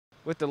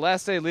With the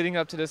last day leading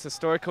up to this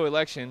historical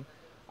election,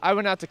 I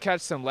went out to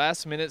catch some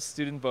last-minute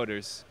student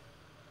voters.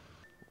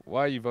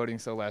 Why are you voting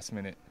so last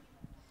minute?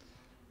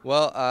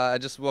 Well, I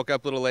just woke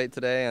up a little late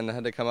today and I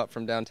had to come up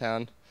from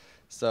downtown.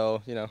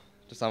 So,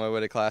 just on my way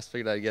to class,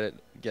 figured I'd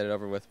get it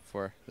over with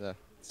before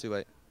it's too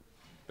late.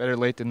 Better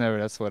late than never,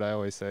 that's what I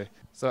always say.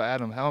 So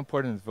Adam, how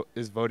important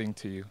is voting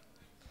to you?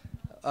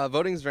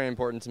 Voting is very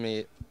important to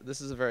me. This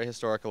is a very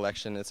historic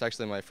election. It's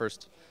actually my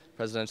first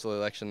presidential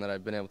election that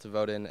I've been able to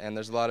vote in, and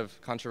there's a lot of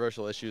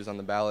controversial issues on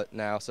the ballot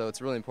now, so it's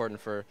really important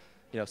for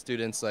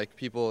students, like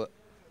people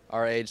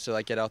our age,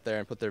 to get out there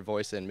and put their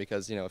voice in,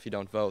 because if you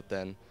don't vote,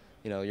 then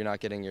you're not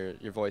getting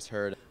your voice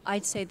heard.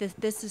 I'd say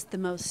this is the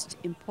most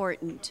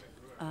important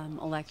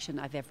election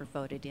I've ever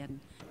voted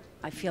in.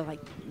 I feel like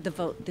the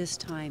vote this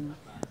time,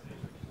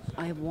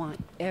 I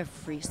want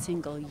every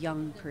single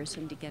young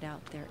person to get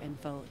out there and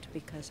vote,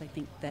 because I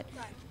think that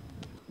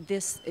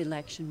this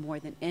election, more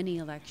than any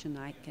election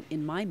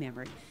in my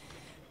memory,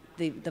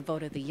 the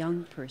vote of the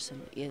young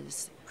person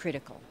is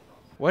critical.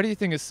 What do you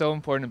think is so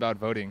important about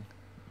voting?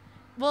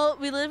 Well,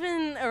 we live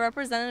in a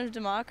representative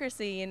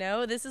democracy,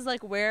 This is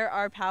where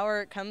our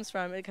power comes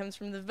from. It comes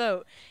from the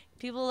vote.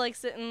 People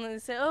sit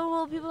and say, oh,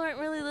 well, people aren't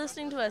really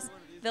listening to us.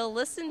 They'll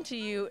listen to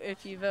you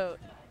if you vote.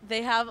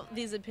 They have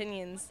these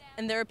opinions,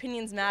 and their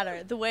opinions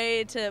matter. The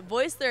way to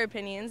voice their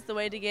opinions, the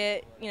way to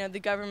get, the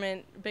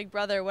government, Big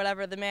Brother,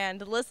 whatever, the man,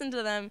 to listen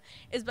to them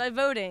is by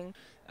voting.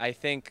 I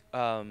think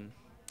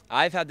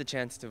I've had the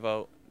chance to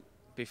vote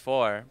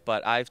before,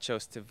 but I've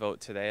chose to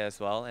vote today as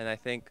well, and I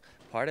think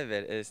part of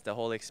it is the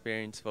whole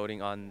experience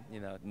voting on,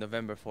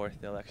 November 4th,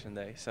 the election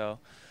day. So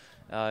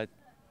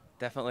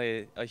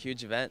definitely a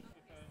huge event.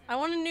 I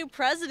want a new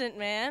president,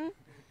 man.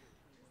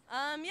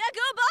 Yeah, go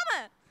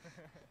Obama!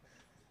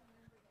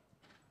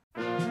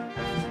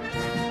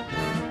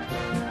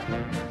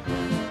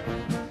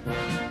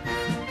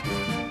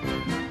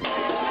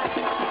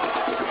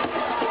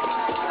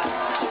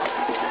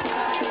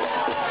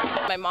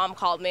 My mom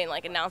called me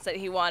and announced that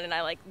he won, and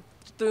I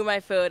threw my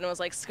food and was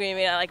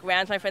screaming. I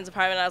ran to my friend's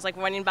apartment, and I was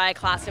running by a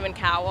classroom in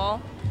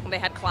Cowell when they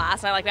had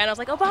class, and I ran, I was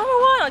like,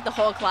 Obama won! The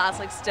whole class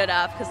stood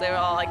up because they were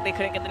all they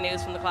couldn't get the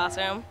news from the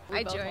classroom.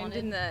 I joined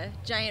in the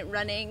giant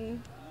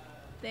running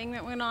thing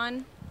that went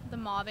on, the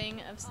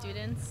mobbing of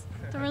students.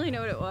 Don't really know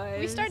what it was.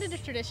 We started a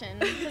tradition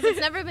because it's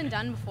never been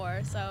done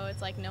before, so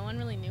it's no one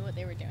really knew what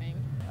they were doing.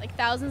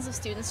 Thousands of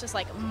students just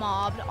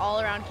mobbed all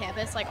around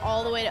campus,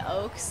 all the way to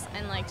Oaks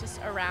and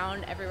just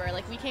around everywhere.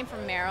 We came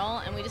from Merrill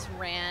and we just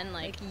ran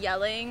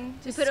yelling,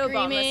 just put screaming.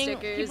 Obama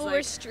stickers, People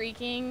were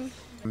streaking.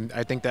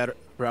 I think that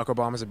Barack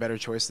Obama is a better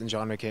choice than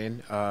John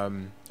McCain.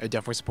 I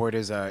definitely support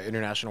his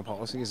international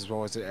policies as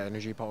well as the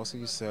energy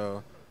policies,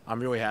 so I'm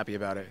really happy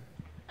about it.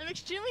 I'm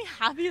extremely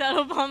happy that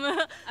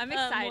Obama I'm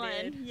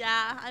excited. won.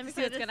 Yeah, I'm to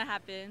see excited. what's gonna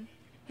happen.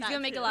 He's gonna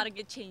make a lot of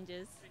good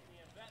changes.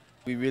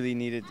 We really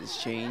needed this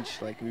change.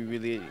 We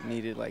really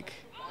needed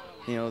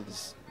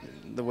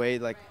the way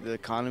the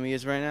economy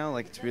is right now.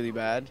 It's really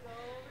bad,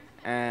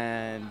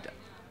 and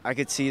I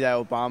could see that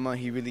Obama,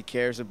 he really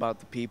cares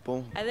about the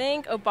people. I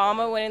think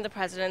Obama winning the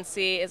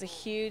presidency is a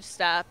huge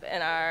step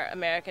in our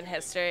American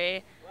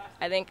history.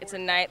 I think it's a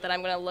night that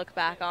I'm going to look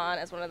back on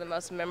as one of the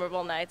most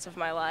memorable nights of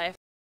my life.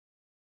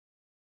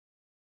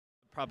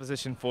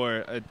 Proposition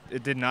 4,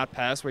 it did not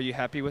pass. Were you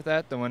happy with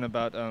that? The one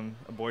about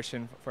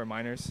abortion for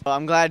minors? Well,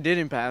 I'm glad it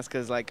didn't pass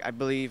because I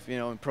believe,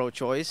 in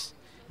pro-choice.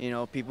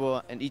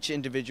 People and each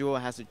individual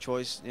has a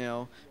choice,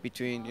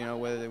 between,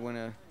 whether they want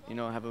to,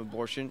 have an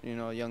abortion,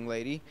 a young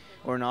lady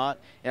or not.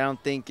 And I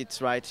don't think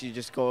it's right to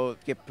just go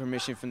get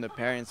permission from the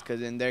parents, because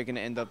then they're going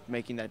to end up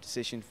making that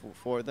decision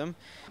for them.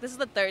 This is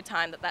the third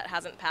time that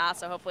hasn't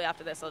passed, so hopefully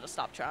after this they'll just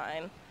stop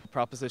trying.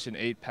 Proposition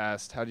 8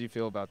 passed. How do you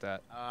feel about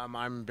that?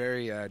 I'm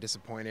very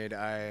disappointed.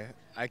 I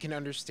can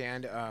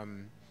understand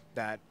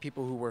that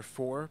people who were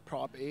for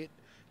Prop 8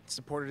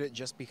 supported it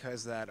just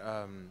because that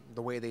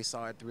the way they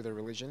saw it through their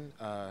religion.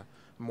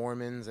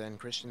 Mormons and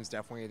Christians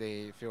definitely,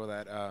 they feel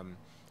that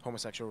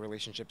homosexual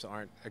relationships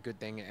aren't a good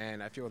thing,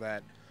 and I feel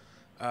that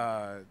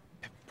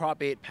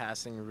Prop 8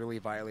 passing really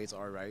violates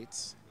our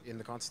rights in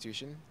the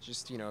Constitution.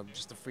 Just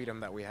the freedom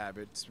that we have.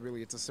 It's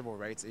a civil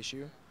rights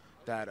issue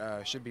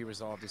that should be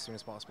resolved as soon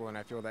as possible, and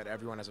I feel that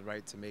everyone has a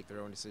right to make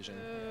their own decision.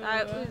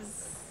 I'm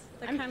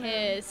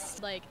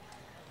pissed.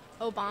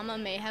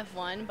 Obama may have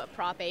won, but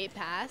Prop 8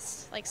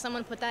 passed.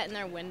 Someone put that in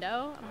their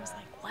window, and I was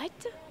like, what?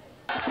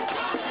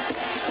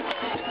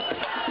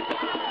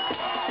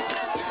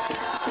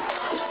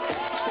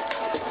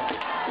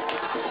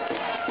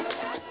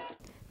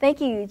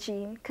 Thank you,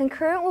 Eugene.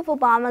 Concurrent with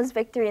Obama's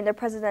victory in the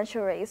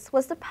presidential race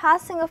was the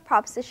passing of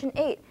Proposition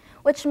 8,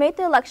 which made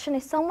the election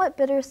a somewhat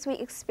bittersweet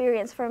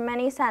experience for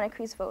many Santa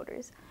Cruz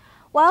voters.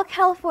 While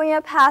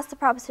California passed the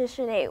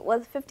Proposition 8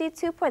 with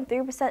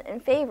 52.3% in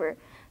favor,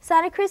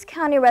 Santa Cruz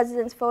County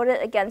residents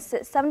voted against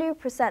it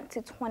 70%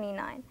 to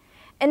 29%.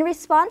 In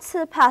response to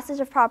the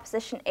passage of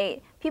Proposition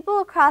 8,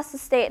 people across the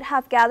state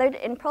have gathered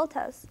in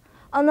protest.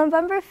 On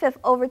November 5th,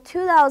 over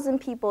 2,000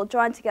 people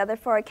joined together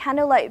for a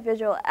candlelight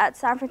vigil at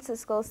San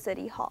Francisco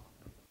City Hall.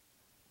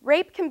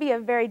 Rape can be a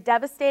very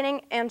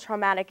devastating and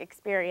traumatic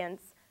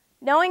experience.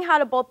 Knowing how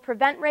to both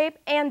prevent rape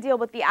and deal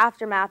with the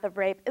aftermath of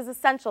rape is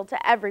essential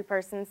to every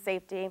person's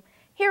safety.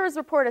 Here is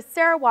reporter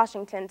Sarah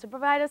Washington to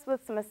provide us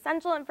with some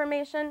essential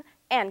information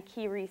and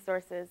key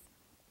resources.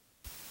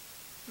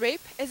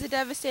 Rape is a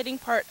devastating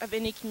part of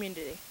any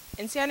community,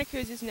 and Santa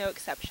Cruz is no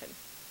exception.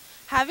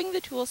 Having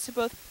the tools to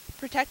both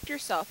protect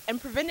yourself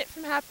and prevent it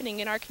from happening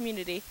in our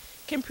community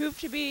can prove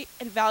to be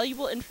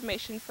invaluable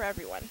information for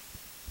everyone.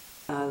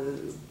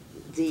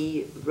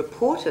 The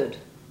reported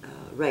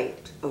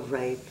rate of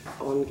rape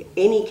on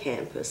any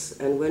campus,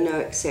 and we're no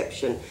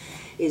exception,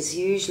 is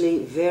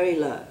usually very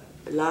low.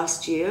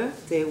 Last year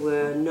there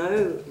were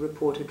no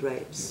reported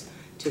rapes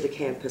to the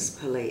campus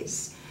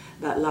police,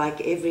 but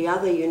like every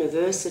other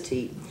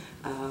university,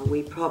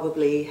 we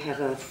probably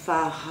have a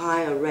far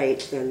higher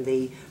rate than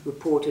the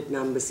reported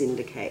numbers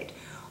indicate.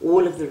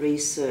 All of the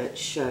research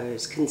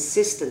shows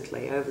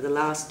consistently over the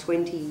last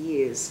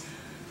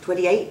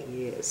 28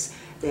 years,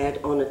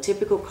 that on a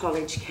typical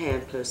college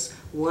campus,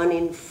 1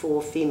 in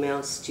 4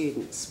 female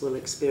students will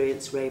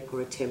experience rape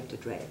or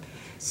attempted rape.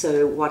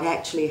 So what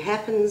actually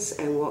happens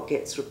and what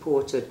gets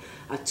reported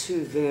are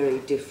two very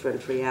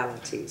different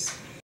realities.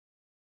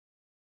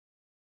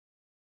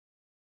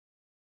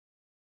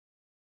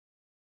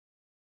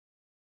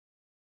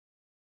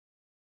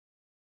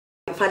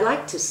 I'd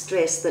like to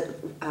stress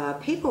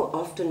that people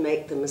often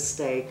make the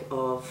mistake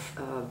of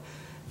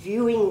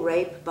viewing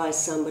rape by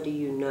somebody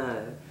you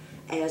know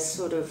as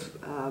sort of,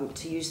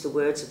 to use the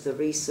words of the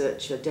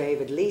researcher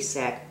David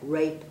Lesak,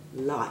 rape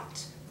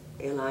light,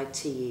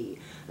 L-I-T-E,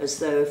 as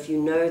though if you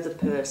know the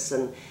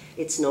person,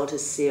 it's not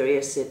as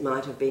serious, it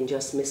might have been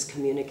just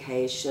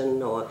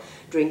miscommunication or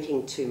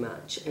drinking too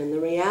much. And the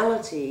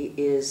reality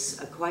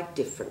is quite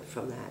different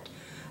from that.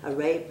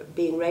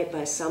 Being raped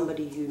by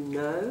somebody you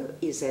know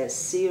is as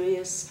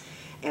serious,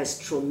 as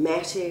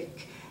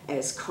traumatic,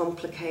 as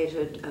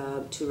complicated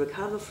to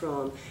recover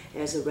from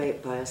as a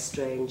rape by a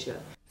stranger.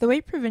 The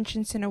Rape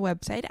Prevention Center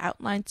website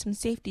outlines some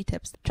safety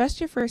tips. Trust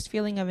your first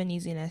feeling of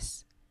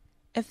uneasiness.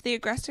 If the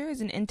aggressor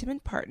is an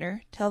intimate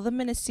partner, tell them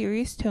in a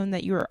serious tone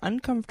that you are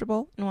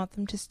uncomfortable and want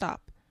them to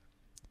stop.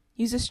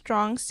 Use a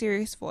strong,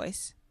 serious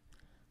voice.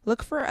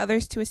 Look for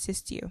others to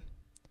assist you.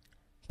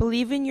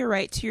 Believe in your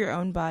right to your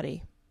own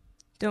body.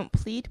 Don't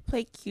plead,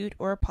 play cute,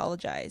 or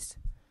apologize.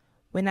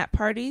 When at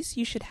parties,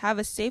 you should have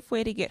a safe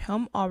way to get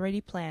home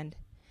already planned.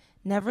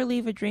 Never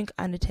leave a drink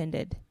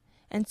unattended.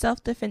 And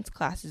self-defense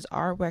classes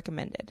are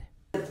recommended.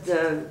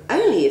 The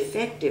only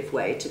effective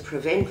way to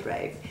prevent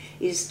rape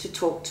is to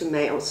talk to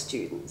male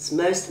students.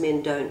 Most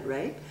men don't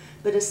rape,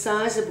 but a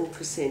sizable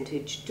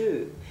percentage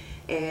do.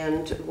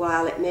 And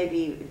while it may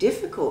be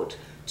difficult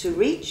to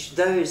reach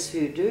those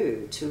who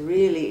do, to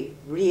really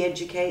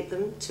re-educate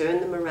them, turn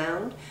them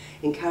around,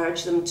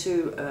 encourage them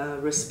to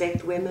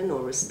respect women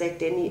or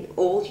respect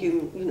all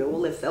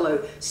their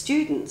fellow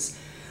students,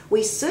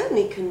 we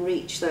certainly can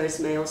reach those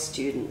male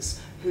students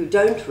who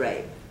don't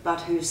rape, but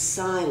whose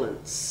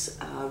silence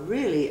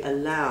really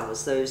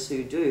allows those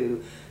who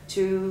do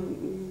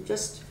to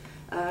just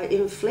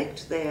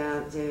inflict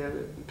their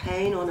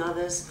pain on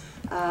others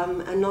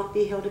and not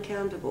be held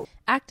accountable.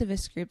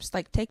 Activist groups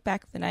like Take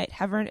Back the Night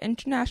have earned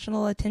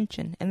international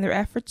attention in their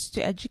efforts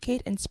to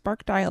educate and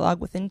spark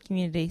dialogue within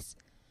communities.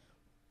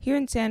 Here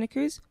in Santa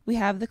Cruz, we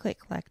have the CLIT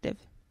Collective.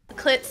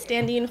 CLIT,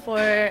 standing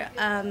for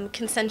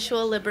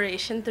Consensual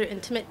Liberation Through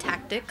Intimate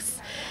Tactics,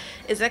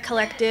 is a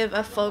collective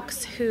of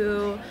folks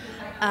who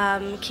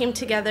came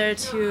together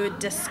to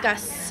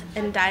discuss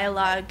and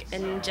dialogue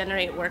and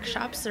generate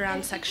workshops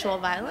around sexual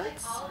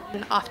violence.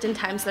 And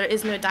oftentimes there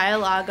is no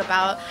dialogue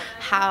about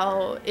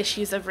how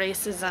issues of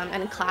racism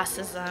and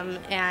classism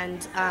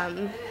and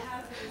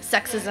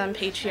sexism,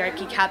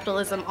 patriarchy,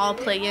 capitalism all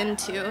play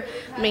into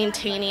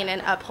maintaining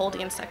and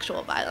upholding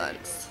sexual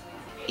violence.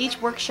 Each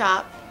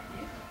workshop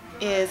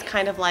is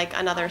kind of like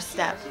another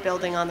step,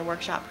 building on the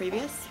workshop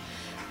previous.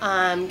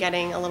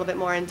 Getting a little bit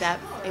more in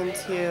depth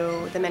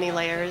into the many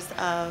layers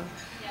of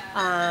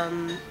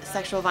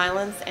sexual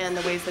violence and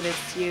the ways that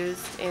it's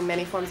used in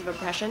many forms of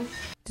oppression.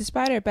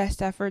 Despite our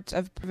best efforts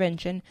of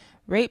prevention,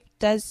 rape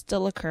does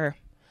still occur.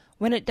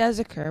 When it does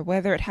occur,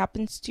 whether it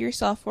happens to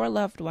yourself or a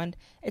loved one,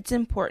 it's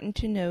important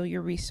to know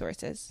your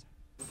resources.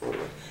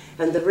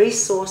 And the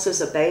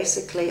resources are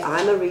basically,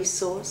 I'm a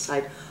resource.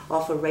 I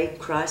offer rape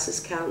crisis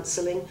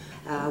counselling.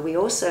 We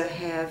also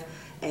have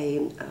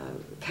a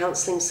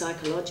counselling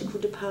psychological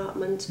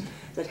department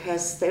that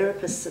has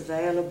therapists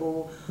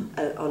available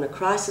on a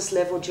crisis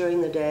level during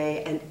the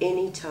day and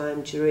any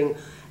time during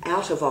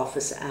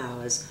out-of-office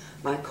hours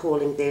by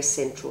calling their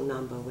central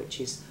number, which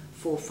is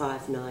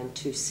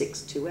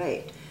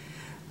 459-2628.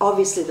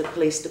 Obviously, the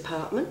police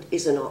department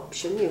is an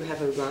option. You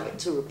have a right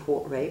to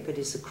report rape. It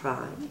is a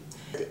crime.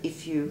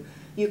 If you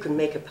can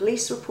make a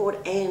police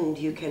report and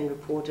you can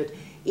report it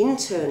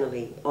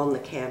internally on the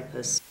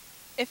campus.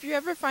 If you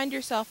ever find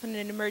yourself in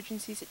an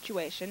emergency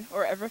situation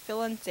or ever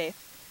feel unsafe,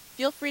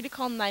 feel free to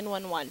call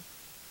 911.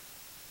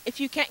 If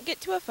you can't get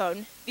to a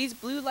phone, these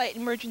blue light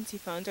emergency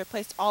phones are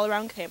placed all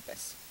around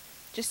campus.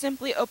 Just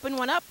simply open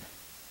one up,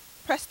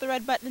 press press the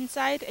red button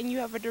inside and you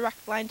have a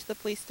direct line to the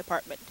police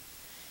department.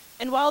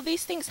 And while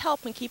these things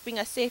help in keeping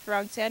us safe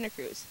around Santa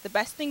Cruz, the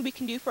best thing we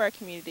can do for our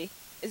community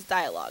is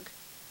dialogue.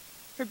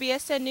 For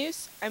BSN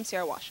News, I'm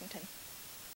Sarah Washington.